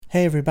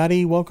Hey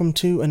everybody, welcome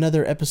to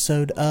another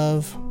episode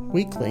of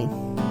Weekly.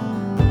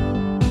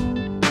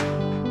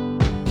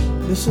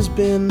 This has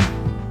been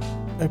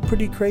a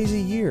pretty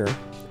crazy year,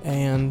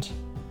 and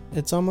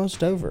it's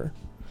almost over.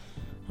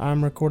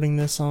 I'm recording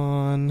this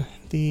on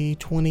the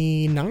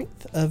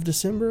 29th of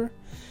December,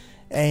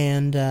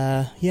 and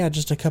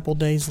just a couple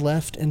days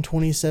left in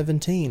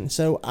 2017.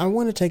 So I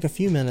want to take a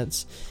few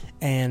minutes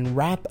and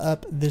wrap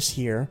up this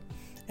year,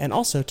 and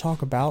also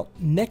talk about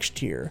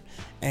next year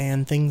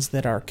and things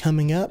that are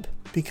coming up,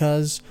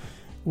 because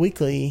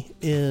Weekly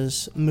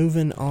is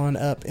moving on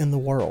up in the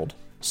world.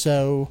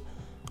 So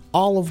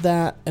all of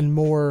that and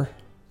more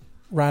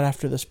right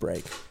after this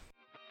break.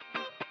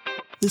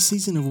 This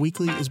season of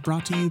Weekly is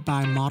brought to you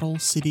by Model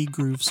City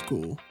Groove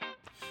School.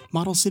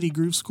 Model City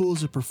Groove School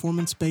is a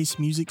performance-based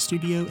music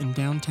studio in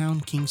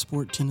downtown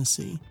Kingsport,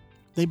 Tennessee.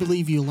 They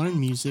believe you learn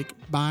music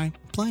by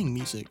playing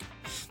music.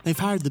 They've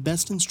hired the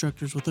best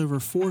instructors with over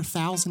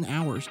 4,000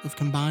 hours of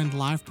combined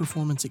live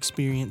performance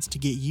experience to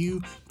get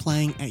you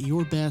playing at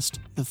your best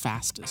the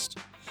fastest.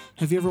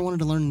 Have you ever wanted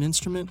to learn an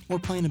instrument or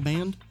play in a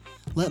band?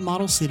 Let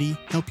Model City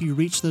help you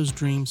reach those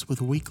dreams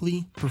with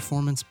weekly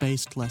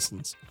performance-based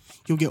lessons.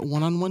 You'll get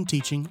one-on-one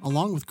teaching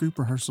along with group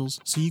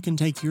rehearsals so you can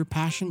take your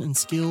passion and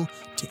skill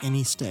to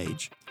any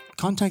stage.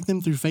 Contact them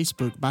through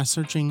Facebook by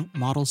searching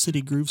Model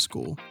City Groove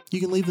School.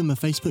 You can leave them a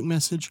Facebook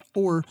message,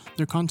 or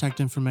their contact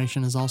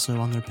information is also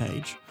on their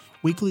page.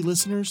 Weekly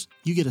listeners,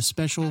 you get a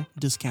special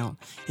discount.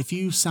 If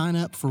you sign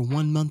up for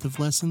 1 month of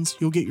lessons,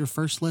 you'll get your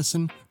first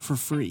lesson for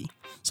free.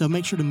 So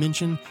make sure to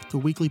mention the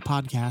Weekly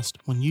podcast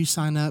when you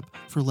sign up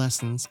for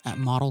lessons at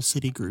Model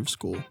City Groove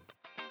School.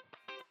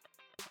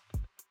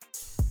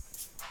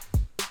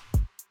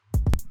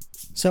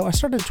 So I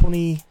started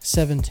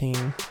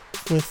 2017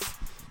 with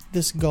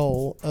this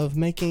goal of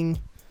making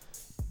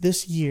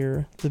this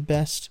year the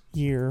best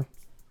year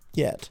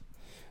yet.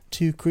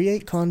 To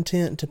create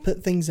content, to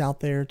put things out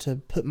there, to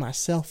put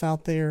myself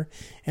out there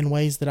in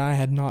ways that I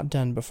had not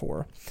done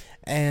before.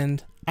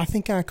 And I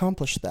think I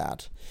accomplished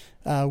that.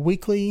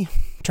 Weekly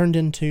turned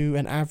into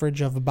an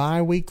average of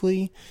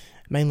bi-weekly,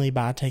 mainly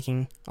by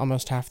taking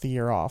almost half the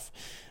year off.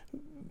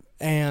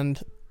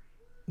 And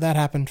that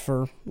happened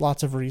for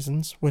lots of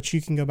reasons, which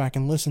you can go back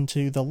and listen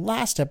to the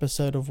last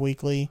episode of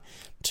Weekly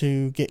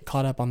to get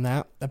caught up on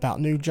that, about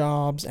new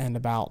jobs and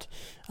about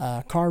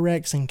car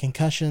wrecks and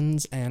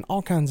concussions and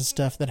all kinds of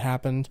stuff that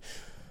happened.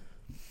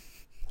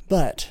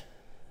 But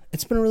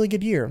it's been a really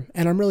good year,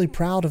 and I'm really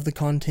proud of the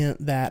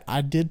content that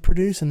I did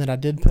produce and that I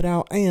did put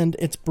out, and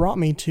it's brought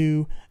me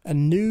to a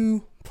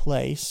new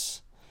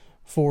place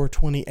for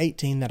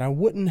 2018 that I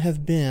wouldn't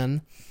have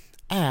been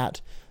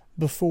at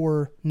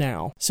before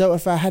now. So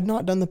if I had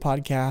not done the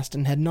podcast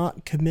and had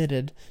not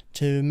committed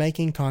to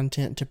making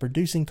content, to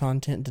producing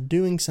content, to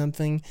doing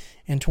something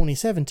in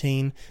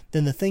 2017,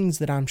 then the things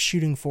that I'm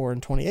shooting for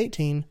in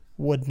 2018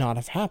 would not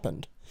have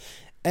happened.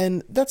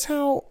 And that's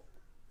how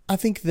I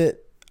think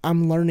that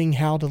I'm learning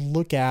how to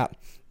look at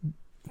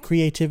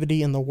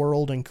creativity in the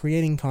world and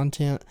creating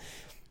content,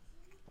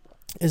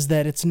 is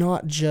that it's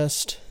not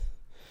just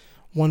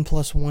 1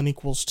 + 1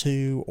 =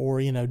 2,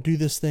 or, do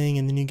this thing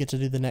and then you get to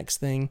do the next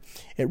thing.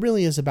 It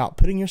really is about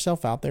putting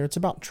yourself out there. It's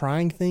about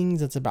trying things.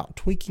 It's about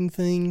tweaking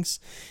things.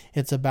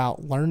 It's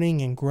about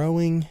learning and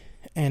growing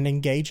and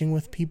engaging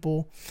with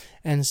people.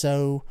 And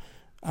so,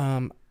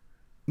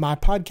 my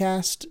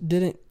podcast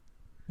didn't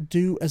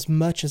do as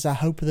much as I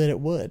hoped that it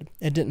would.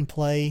 It didn't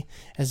play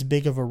as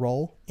big of a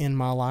role in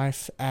my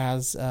life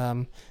as,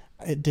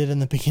 it did in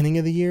the beginning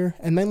of the year.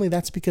 And mainly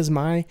that's because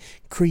my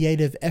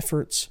creative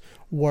efforts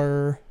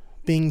were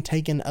being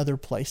taken other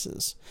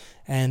places,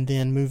 and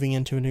then moving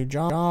into a new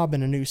job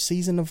and a new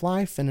season of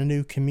life and a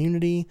new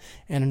community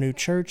and a new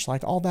church.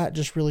 Like, all that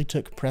just really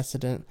took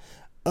precedent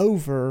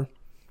over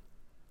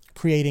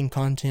creating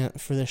content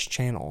for this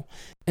channel.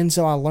 And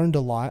so I learned a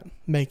lot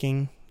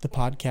making the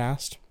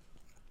podcast,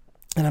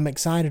 and I'm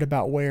excited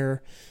about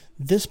where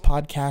this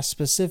podcast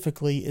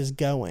specifically is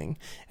going.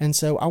 And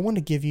so I want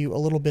to give you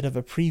a little bit of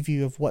a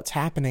preview of what's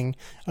happening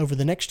over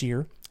the next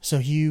year, so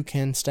you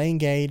can stay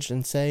engaged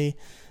and stay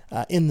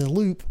in the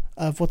loop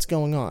of what's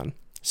going on.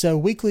 So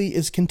Weekly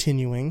is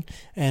continuing,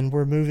 and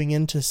we're moving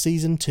into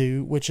season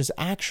 2, which is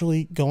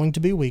actually going to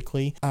be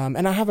weekly.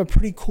 And I have a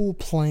pretty cool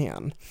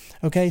plan.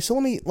 Okay, so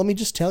let me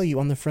just tell you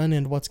on the front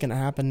end what's going to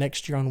happen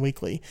next year on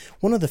Weekly.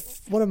 One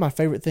of my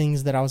favorite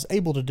things that I was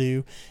able to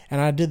do,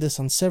 and I did this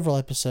on several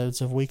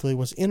episodes of Weekly,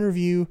 was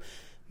interview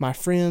my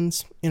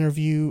friends,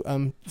 interview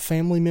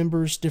family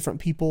members, different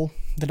people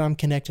that I'm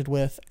connected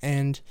with,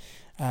 and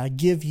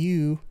give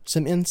you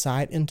some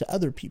insight into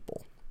other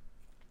people.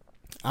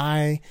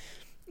 I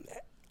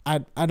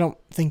don't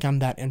think I'm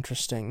that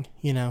interesting,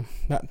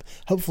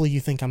 hopefully you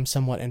think I'm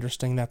somewhat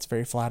interesting. That's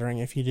very flattering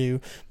if you do,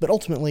 but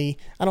ultimately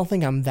I don't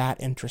think I'm that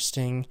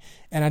interesting,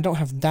 and I don't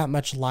have that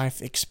much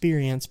life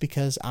experience,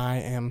 because I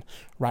am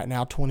right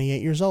now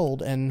 28 years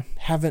old and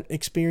haven't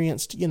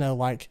experienced,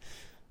 like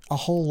a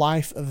whole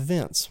life of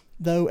events.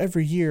 Though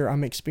every year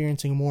I'm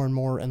experiencing more and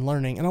more and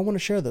learning, and I want to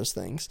share those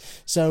things.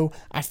 So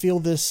I feel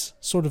this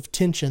sort of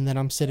tension that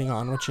I'm sitting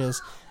on, which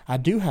is I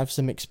do have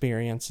some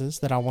experiences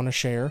that I want to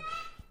share.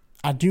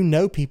 I do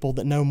know people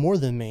that know more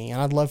than me,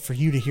 and I'd love for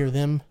you to hear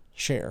them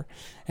share.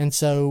 And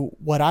so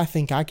what I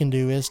think I can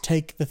do is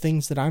take the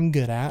things that I'm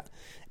good at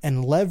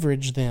and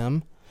leverage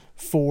them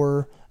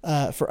for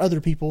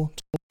other people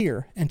to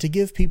hear and to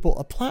give people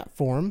a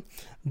platform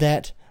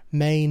that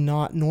may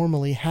not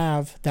normally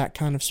have that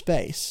kind of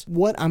space.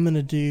 What I'm going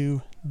to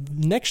do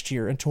next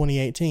year in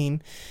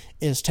 2018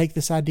 is take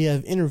this idea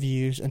of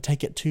interviews and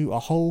take it to a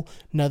whole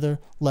nother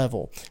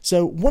level.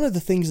 So one of the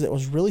things that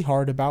was really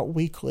hard about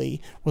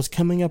Weekly was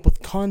coming up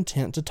with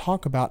content to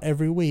talk about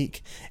every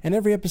week. And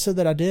every episode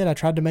that I did, I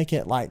tried to make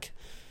it like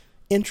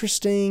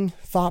interesting,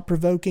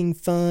 thought-provoking,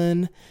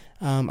 fun.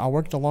 I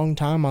worked a long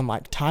time on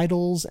like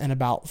titles and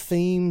about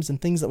themes and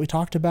things that we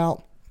talked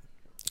about.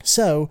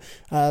 So,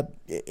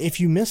 if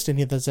you missed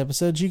any of those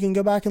episodes, you can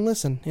go back and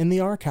listen in the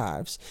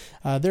archives.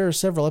 There are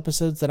several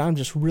episodes that I'm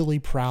just really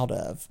proud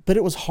of, but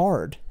it was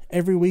hard.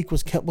 Every week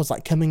was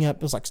like coming up,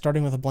 it was like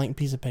starting with a blank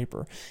piece of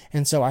paper.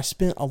 And so I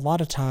spent a lot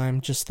of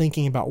time just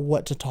thinking about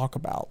what to talk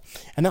about.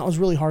 And that was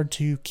really hard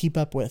to keep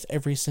up with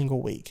every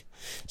single week.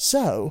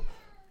 So,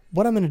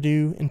 what I'm going to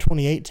do in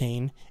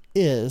 2018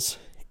 is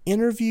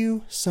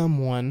interview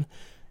someone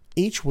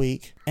each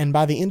week, and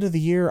by the end of the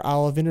year,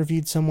 I'll have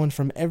interviewed someone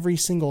from every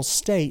single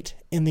state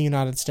in the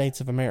United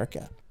States of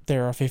America.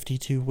 There are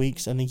 52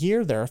 weeks in the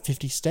year. There are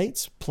 50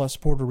 states plus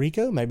Puerto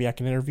Rico. Maybe I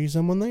can interview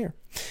someone there.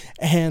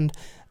 And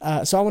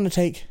so I want to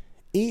take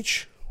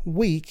each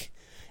week,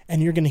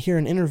 and you're going to hear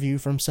an interview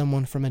from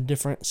someone from a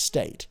different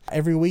state.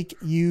 Every week,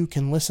 you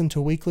can listen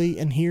to Weekly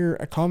and hear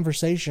a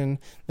conversation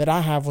that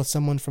I have with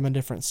someone from a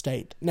different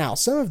state. Now,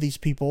 some of these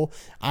people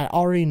I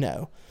already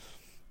know.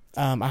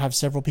 I have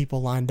several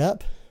people lined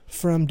up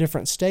from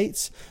different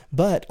states,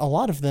 but a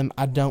lot of them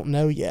I don't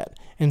know yet.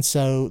 And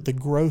so the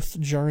growth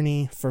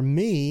journey for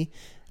me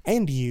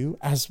and you,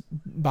 as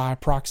by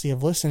proxy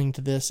of listening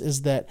to this,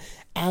 is that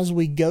as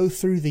we go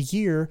through the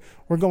year,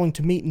 we're going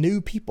to meet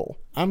new people.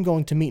 I'm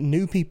going to meet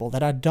new people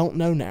that I don't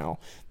know now,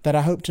 that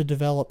I hope to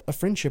develop a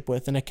friendship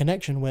with and a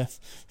connection with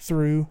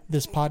through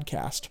this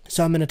podcast.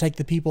 So I'm going to take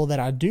the people that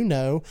I do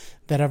know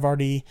that I've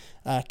already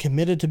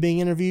committed to being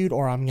interviewed,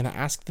 or I'm going to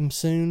ask them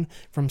soon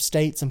from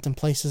states and some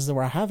places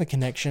where I have a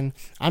connection.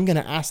 I'm going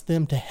to ask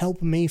them to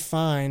help me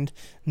find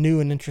new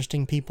and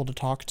interesting people to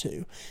talk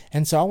to.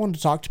 And so I want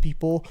to talk to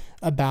people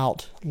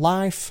about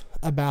life,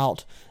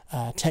 about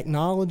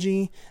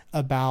technology,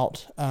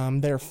 about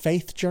their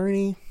faith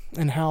journey,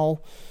 and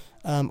how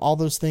all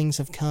those things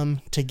have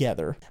come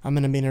together. I'm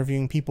going to be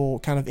interviewing people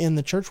kind of in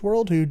the church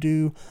world who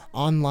do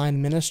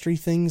online ministry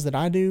things that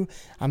I do.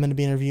 I'm going to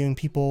be interviewing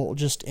people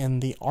just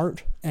in the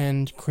art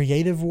and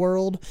creative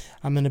world.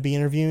 I'm going to be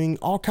interviewing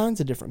all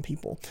kinds of different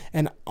people.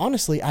 And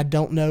honestly, I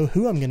don't know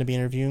who I'm going to be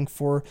interviewing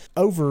for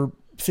over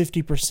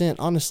 50%,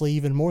 honestly,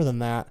 even more than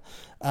that.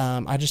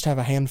 I just have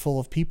a handful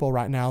of people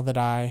right now that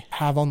I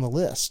have on the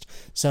list.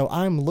 So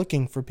I'm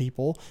looking for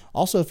people.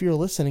 Also, if you're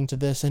listening to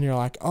this and you're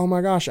like, oh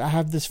my gosh, I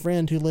have this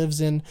friend who lives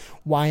in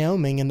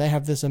Wyoming and they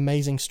have this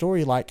amazing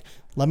story, like,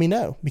 let me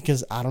know,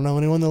 because I don't know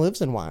anyone that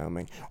lives in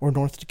Wyoming or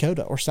North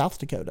Dakota or South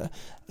Dakota.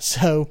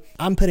 So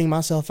I'm putting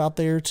myself out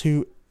there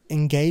to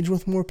engage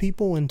with more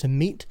people and to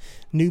meet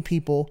new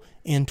people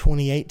in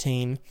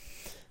 2018.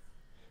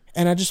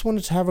 And I just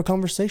wanted to have a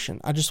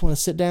conversation. I just want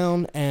to sit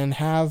down and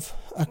have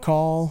a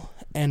call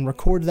and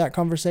record that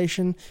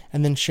conversation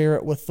and then share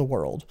it with the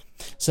world.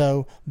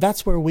 So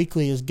that's where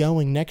Weekly is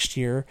going next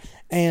year.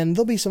 And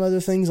there'll be some other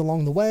things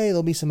along the way.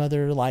 There'll be some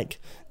other like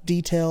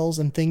details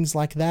and things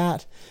like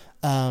that.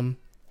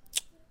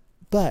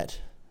 But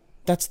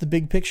that's the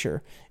big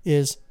picture,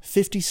 is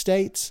 50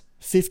 states,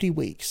 50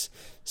 weeks.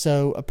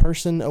 So a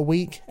person a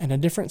week and a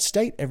different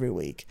state every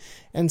week.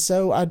 And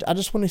so I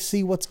just want to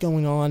see what's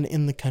going on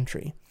in the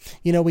country.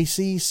 You know, we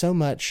see so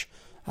much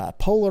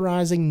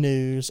polarizing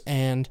news,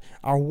 and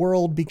our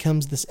world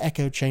becomes this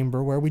echo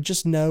chamber where we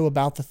just know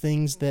about the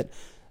things that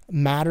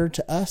matter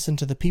to us and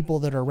to the people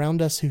that are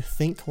around us who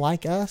think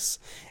like us.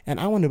 And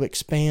I want to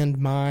expand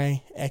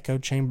my echo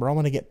chamber. I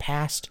want to get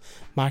past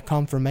my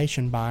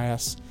confirmation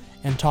bias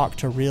and talk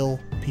to real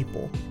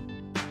people.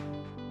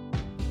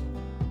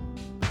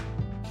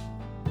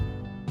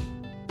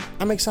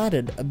 I'm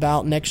excited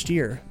about next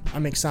year.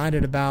 I'm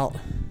excited about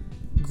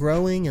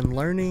growing and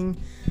learning.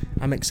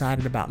 I'm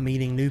excited about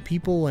meeting new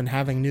people and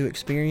having new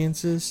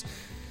experiences.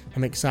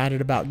 I'm excited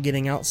about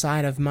getting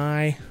outside of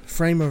my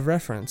frame of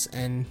reference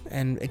and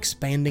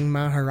expanding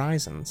my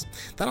horizons.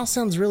 That all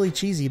sounds really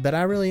cheesy, but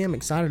I really am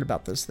excited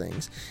about those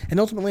things. And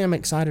ultimately, I'm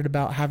excited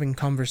about having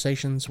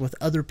conversations with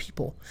other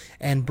people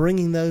and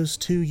bringing those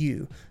to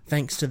you,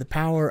 thanks to the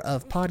power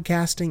of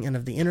podcasting and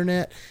of the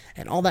internet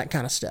and all that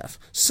kind of stuff.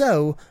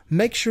 So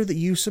make sure that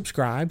you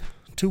subscribe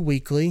to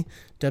Weekly,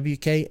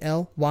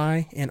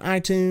 WKLY, in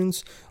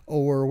iTunes,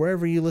 or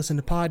wherever you listen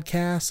to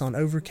podcasts, on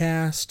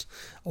Overcast,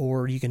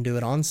 or you can do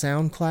it on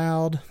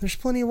SoundCloud. There's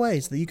plenty of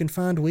ways that you can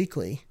find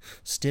Weekly.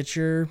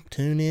 Stitcher,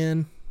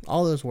 TuneIn,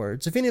 all those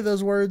words. If any of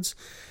those words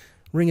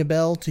ring a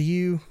bell to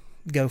you,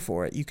 go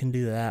for it. You can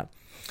do that.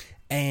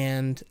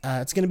 and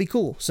it's going to be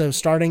cool. So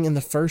starting in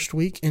the first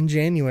week in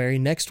January,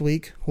 next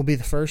week will be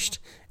the first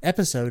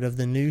episode of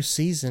the new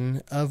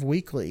season of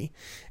Weekly,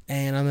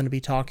 and I'm going to be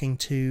talking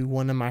to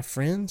one of my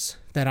friends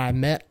that I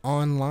met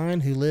online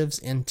who lives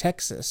in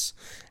Texas,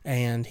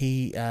 and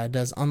he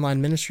does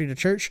online ministry to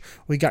church.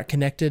 We got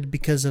connected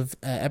because of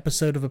an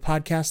episode of a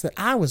podcast that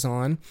I was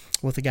on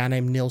with a guy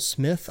named Neil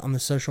Smith on the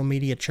Social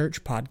Media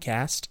Church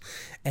podcast,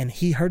 and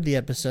he heard the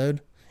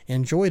episode,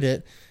 enjoyed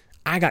it.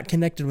 I got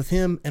connected with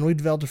him, and we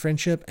developed a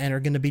friendship and are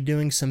going to be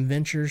doing some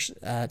ventures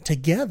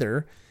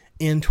together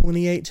in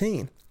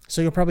 2018.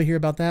 So you'll probably hear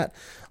about that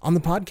on the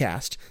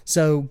podcast.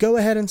 So go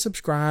ahead and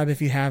subscribe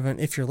if you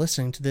haven't. If you're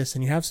listening to this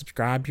and you have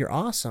subscribed, you're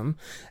awesome.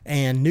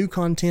 And new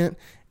content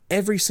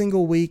every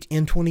single week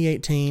in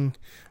 2018.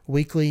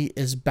 Weekly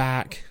is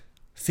back.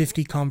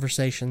 50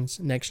 conversations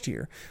next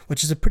year,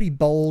 which is a pretty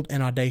bold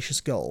and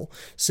audacious goal.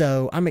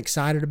 So I'm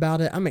excited about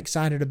it. I'm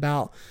excited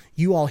about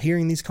you all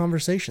hearing these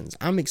conversations.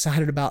 I'm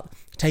excited about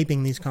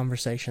taping these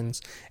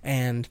conversations,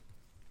 and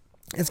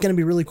it's going to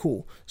be really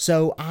cool.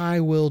 So I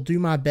will do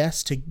my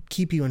best to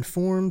keep you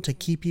informed, to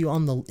keep you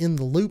in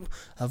the loop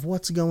of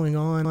what's going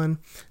on.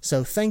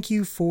 So thank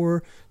you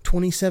for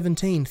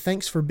 2017.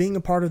 Thanks for being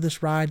a part of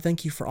this ride.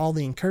 Thank you for all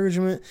the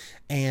encouragement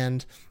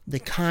and the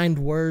kind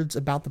words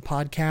about the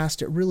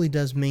podcast. It really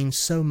does mean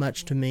so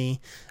much to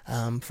me,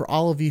 for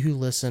all of you who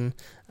listen,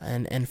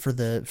 and for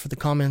the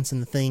comments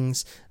and the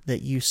things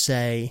that you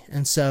say.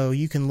 And so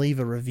you can leave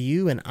a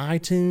review in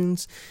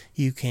iTunes.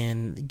 You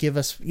can give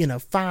us,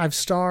 5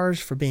 stars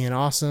for being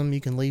awesome. You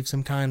can leave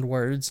some kind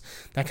words.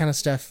 That kind of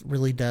stuff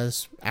really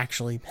does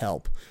actually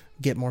help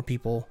get more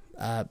people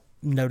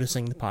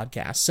noticing the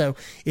podcast. So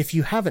if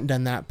you haven't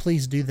done that,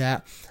 please do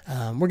that.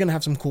 We're going to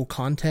have some cool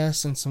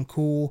contests and some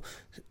cool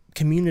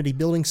community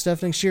building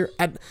stuff next year.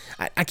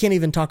 I can't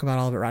even talk about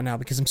all of it right now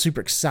because I'm super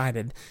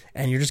excited,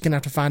 and you're just going to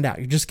have to find out.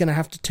 You're just going to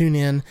have to tune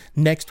in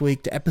next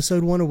week to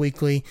episode 1 of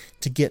Weekly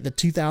to get the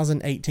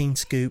 2018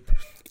 scoop.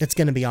 It's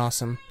going to be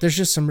awesome. There's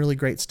just some really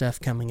great stuff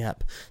coming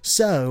up.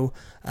 So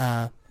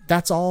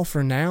that's all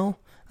for now.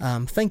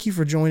 Thank you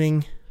for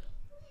joining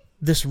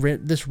this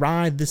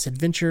ride, this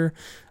adventure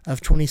of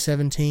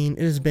 2017.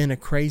 It has been a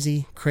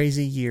crazy,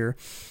 crazy year.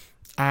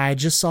 I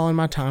just saw in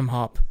my time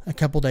hop a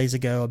couple days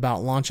ago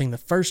about launching the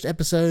first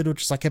episode,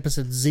 which is like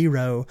episode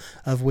 0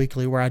 of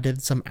Weekly, where I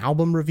did some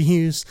album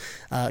reviews,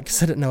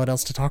 because I didn't know what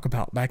else to talk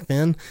about back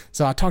then.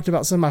 So I talked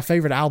about some of my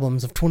favorite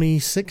albums of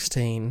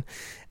 2016,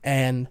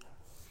 and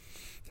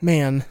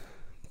man,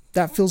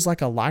 that feels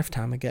like a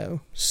lifetime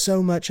ago.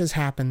 So much has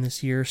happened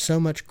this year, so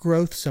much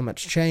growth, so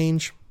much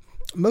change,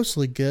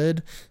 mostly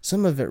good,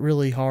 some of it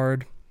really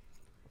hard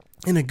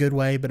in a good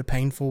way, but a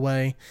painful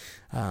way.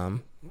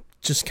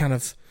 Just kind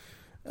of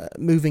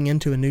moving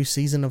into a new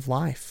season of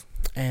life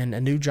and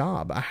a new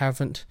job. I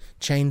haven't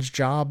changed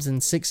jobs in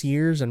 6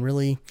 years, and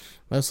really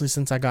mostly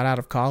since I got out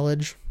of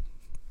college.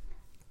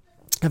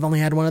 I've only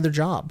had one other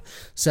job.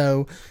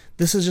 So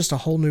this is just a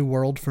whole new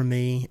world for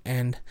me,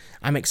 and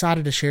I'm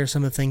excited to share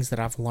some of the things that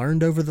I've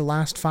learned over the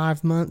last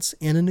 5 months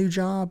in a new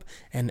job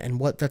and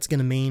what that's going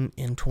to mean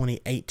in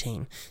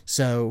 2018.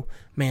 So,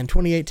 man,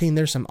 2018,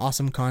 there's some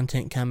awesome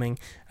content coming,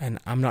 and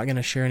I'm not going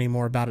to share any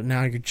more about it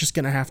now. You're just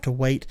going to have to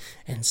wait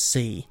and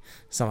see.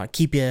 So I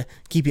keep you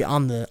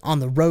on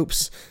the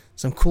ropes.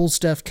 Some cool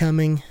stuff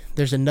coming.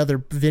 There's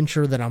another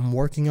venture that I'm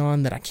working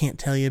on that I can't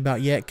tell you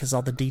about yet because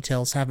all the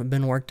details haven't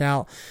been worked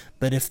out.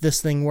 But if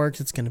this thing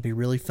works, it's going to be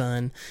really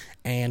fun.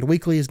 And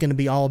Weekly is going to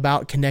be all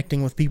about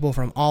connecting with people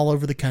from all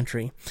over the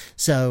country.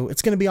 So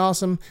it's going to be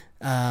awesome.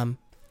 All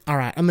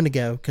right, I'm going to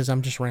go because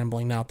I'm just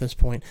rambling now at this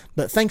point.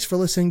 But thanks for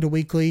listening to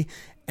Weekly,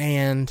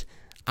 and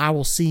I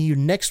will see you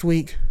next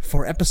week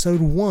for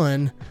episode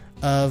 1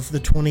 of the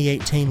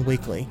 2018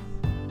 Weekly.